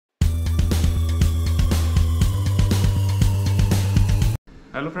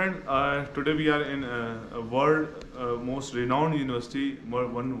Hello friend, today we are in a world most renowned university,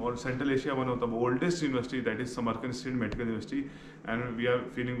 one Central Asia, one of the oldest university, that is Samarkand State Medical University, and we are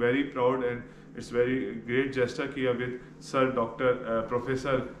feeling very proud, and it's very great gesture कि with Sir Dr.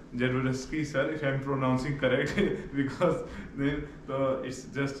 Professor Jervulski sir, if I'm pronouncing correct, because then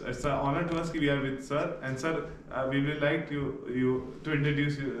it's an honor to us कि we are with sir, and sir we will like you to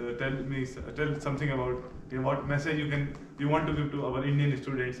introduce tell something about what message you want to give to our Indian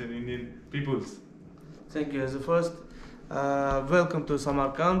students and Indian peoples. Thank you. As a first, welcome to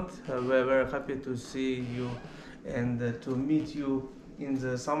Samarkand. We're very happy to see you and to meet you in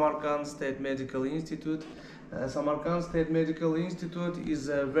the Samarkand State Medical Institute. Samarkand State Medical Institute is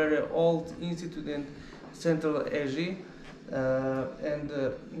a very old institute in Central Asia, and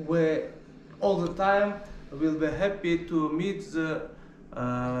we all the time will be happy to meet the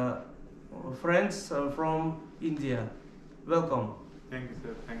friends from India. Welcome. Thank you,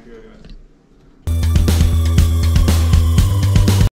 sir. Thank you very much.